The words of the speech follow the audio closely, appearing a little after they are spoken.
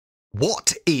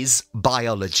What is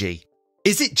biology?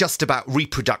 Is it just about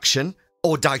reproduction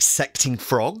or dissecting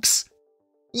frogs?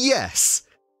 Yes,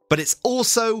 but it's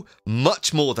also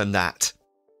much more than that.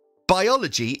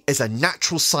 Biology is a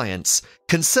natural science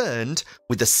concerned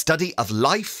with the study of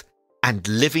life and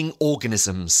living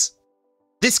organisms.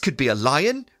 This could be a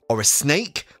lion or a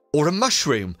snake or a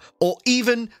mushroom or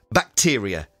even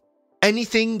bacteria.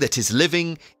 Anything that is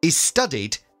living is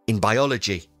studied in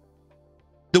biology.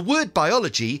 The word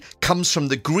biology comes from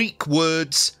the Greek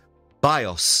words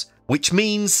bios, which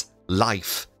means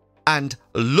life, and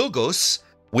logos,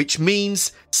 which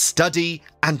means study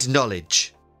and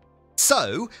knowledge.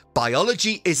 So,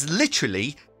 biology is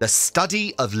literally the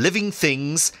study of living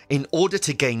things in order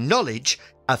to gain knowledge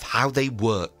of how they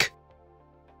work.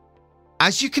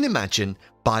 As you can imagine,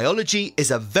 biology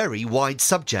is a very wide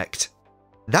subject.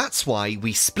 That's why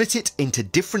we split it into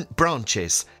different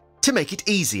branches to make it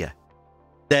easier.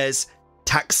 There's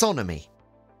taxonomy.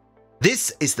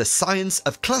 This is the science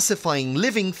of classifying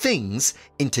living things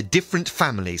into different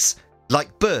families,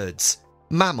 like birds,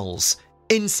 mammals,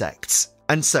 insects,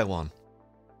 and so on.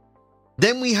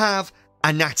 Then we have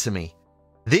anatomy.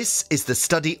 This is the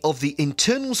study of the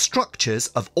internal structures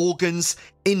of organs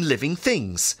in living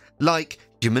things, like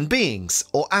human beings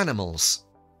or animals.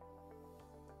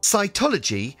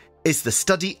 Cytology is the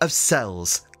study of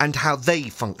cells and how they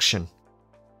function.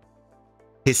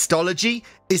 Histology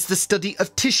is the study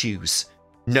of tissues.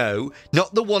 No,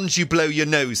 not the ones you blow your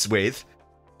nose with.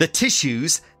 The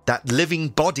tissues that living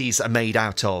bodies are made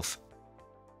out of.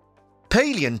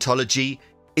 Paleontology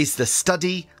is the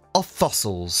study of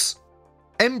fossils.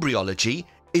 Embryology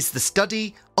is the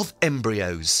study of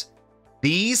embryos.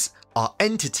 These are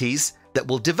entities that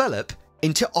will develop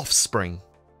into offspring.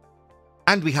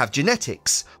 And we have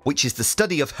genetics, which is the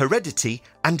study of heredity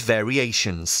and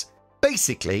variations.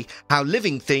 Basically, how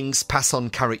living things pass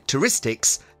on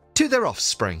characteristics to their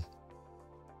offspring.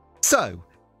 So,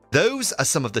 those are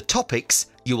some of the topics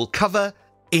you will cover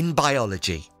in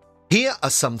biology. Here are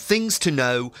some things to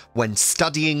know when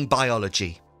studying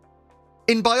biology.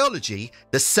 In biology,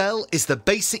 the cell is the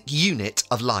basic unit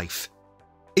of life.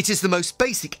 It is the most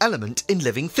basic element in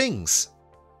living things.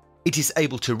 It is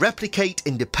able to replicate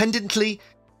independently,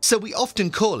 so we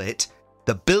often call it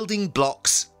the building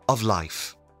blocks of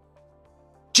life.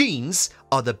 Genes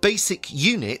are the basic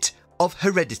unit of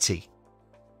heredity.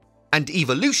 And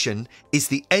evolution is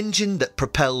the engine that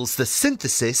propels the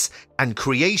synthesis and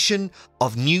creation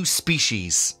of new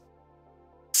species.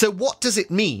 So what does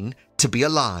it mean to be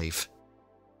alive?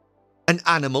 An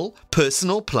animal, person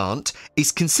or plant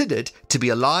is considered to be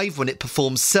alive when it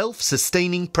performs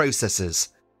self-sustaining processes,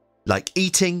 like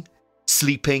eating,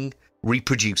 sleeping,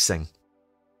 reproducing.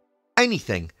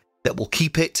 Anything that will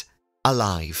keep it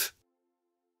alive.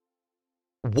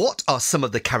 What are some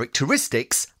of the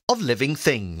characteristics of living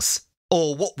things,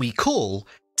 or what we call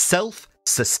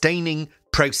self-sustaining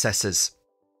processes?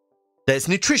 There's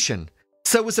nutrition.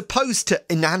 So as opposed to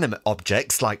inanimate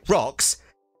objects like rocks,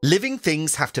 living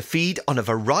things have to feed on a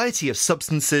variety of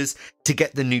substances to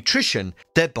get the nutrition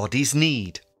their bodies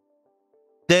need.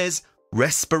 There's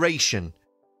respiration.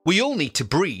 We all need to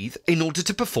breathe in order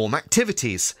to perform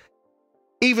activities.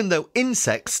 Even though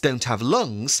insects don't have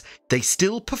lungs, they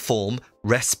still perform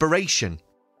respiration.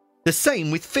 The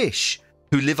same with fish,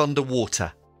 who live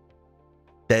underwater.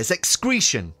 There's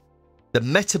excretion. The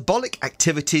metabolic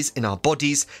activities in our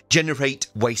bodies generate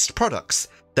waste products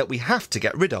that we have to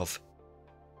get rid of.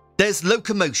 There's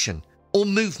locomotion, or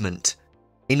movement.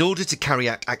 In order to carry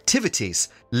out activities,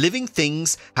 living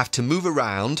things have to move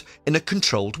around in a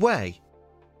controlled way.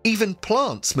 Even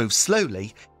plants move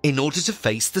slowly in order to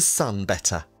face the sun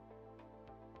better.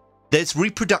 There's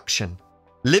reproduction.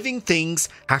 Living things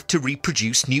have to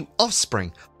reproduce new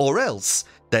offspring, or else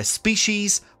their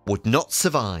species would not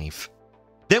survive.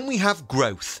 Then we have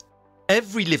growth.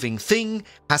 Every living thing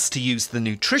has to use the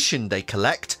nutrition they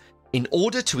collect in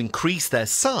order to increase their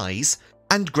size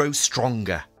and grow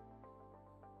stronger.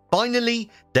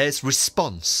 Finally, there's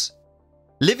response.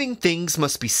 Living things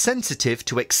must be sensitive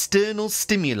to external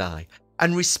stimuli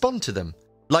and respond to them,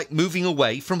 like moving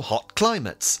away from hot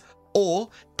climates or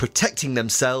protecting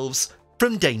themselves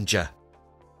from danger.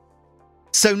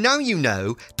 So now you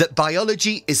know that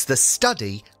biology is the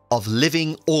study of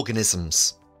living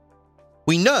organisms.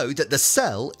 We know that the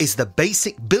cell is the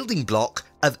basic building block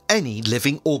of any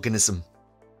living organism.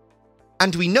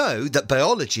 And we know that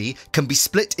biology can be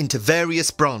split into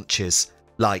various branches,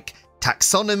 like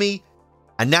taxonomy,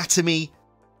 anatomy,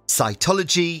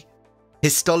 cytology,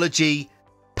 histology,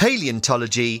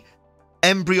 paleontology,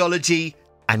 embryology,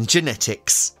 and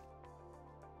genetics.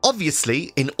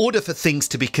 Obviously, in order for things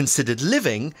to be considered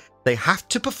living, they have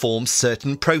to perform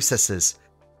certain processes.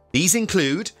 These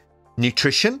include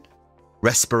nutrition,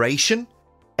 respiration,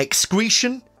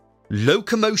 excretion,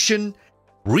 locomotion,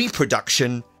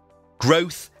 reproduction,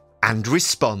 growth, and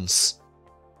response.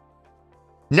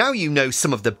 Now you know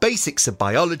some of the basics of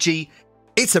biology.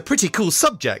 It's a pretty cool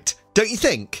subject, don't you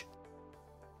think?